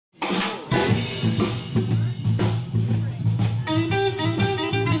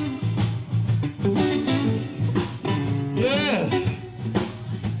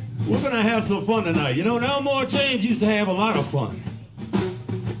have some fun tonight. You know, Elmore James used to have a lot of fun.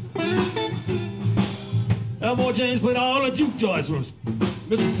 Elmore James played all the juke joints from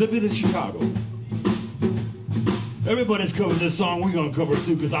Mississippi to Chicago. Everybody's covered this song. We're gonna cover it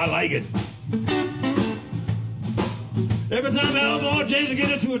too, because I like it. Every time Elmore James would get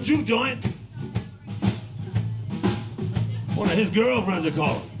into a juke joint, one of his girlfriends would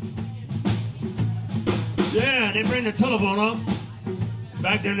call him. Yeah, they bring the telephone up.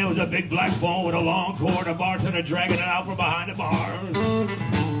 Back then there was a big black phone with a long cord, a bartender dragging it out from behind the bar.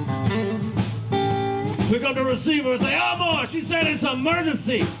 Pick up the receiver and say, Elmore, she said it's an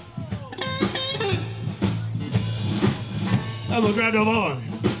emergency. Elmore grabbed the phone.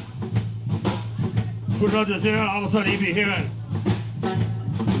 Put it up to his ear, all of a sudden he'd be hearing,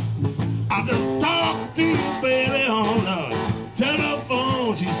 I just talked to you, baby, on the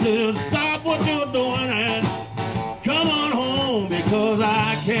telephone. She says, stop what you're doing and come on home, because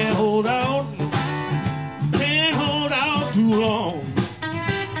I can't hold out too long.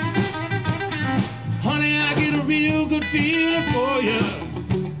 Honey, I get a real good feeling for you,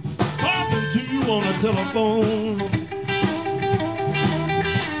 talking to you on the telephone.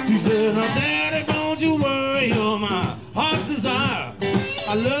 She says, now daddy, don't you worry, you're my heart's desire.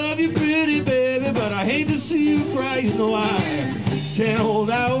 I love you pretty baby, but I hate to see you cry. You know I can't hold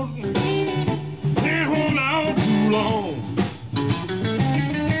out too long.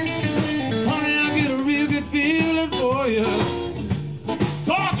 Honey, I get a real good feeling for you,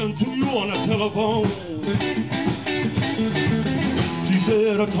 talking to you on the telephone. She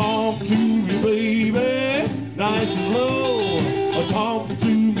said, talk to me baby, nice and low. Talk to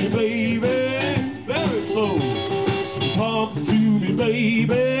me baby, very slow. Talk to me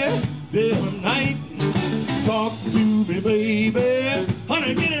baby, day and night. Talk to me baby,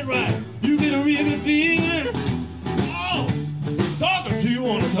 honey, get it right. You get a real good feeling, oh, talking to you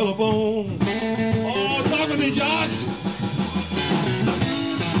on the telephone. Oh, talk to me, Josh.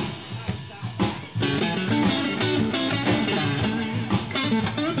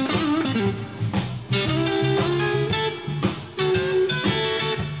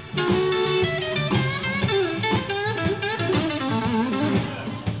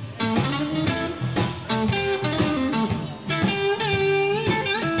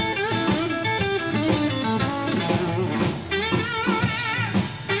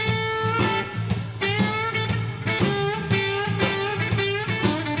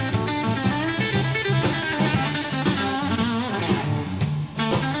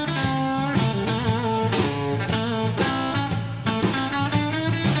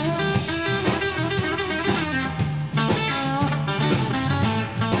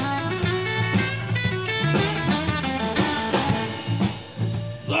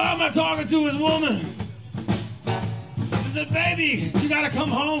 Talking to his woman. She said, baby, you gotta come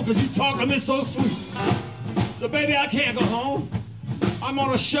home because you talk to me so sweet. So baby, I can't go home. I'm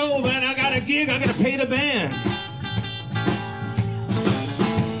on a show, man. I got a gig. I gotta pay the band.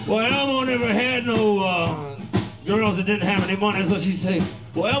 Well, Elmo never had no girls that didn't have any money, so she said,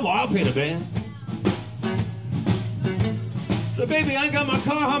 well, Elmo, I'll pay the band. So baby, I ain't got my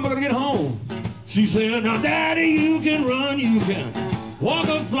car. How am I gonna get home? She said, now daddy, you can run, you can walk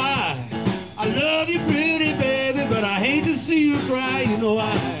or fly. I love you pretty baby, but I hate to see you cry. You know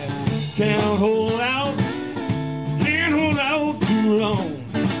I can't hold out too long.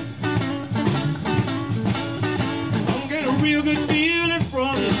 I'm getting a real good feeling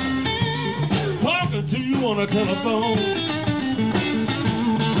from it, talking to you on the telephone.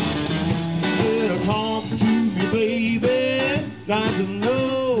 Said, talk to me baby, nice and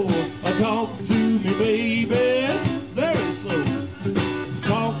low. Talk to me baby, very slow.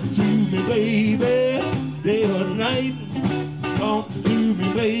 Talk to me baby, day or night. Talk to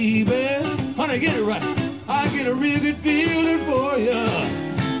me baby, honey, get it right. I get a real good feeling for you,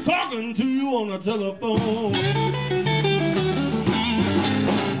 talking to you on the telephone.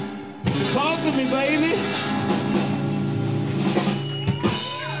 Talk to me baby.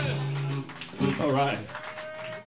 All right.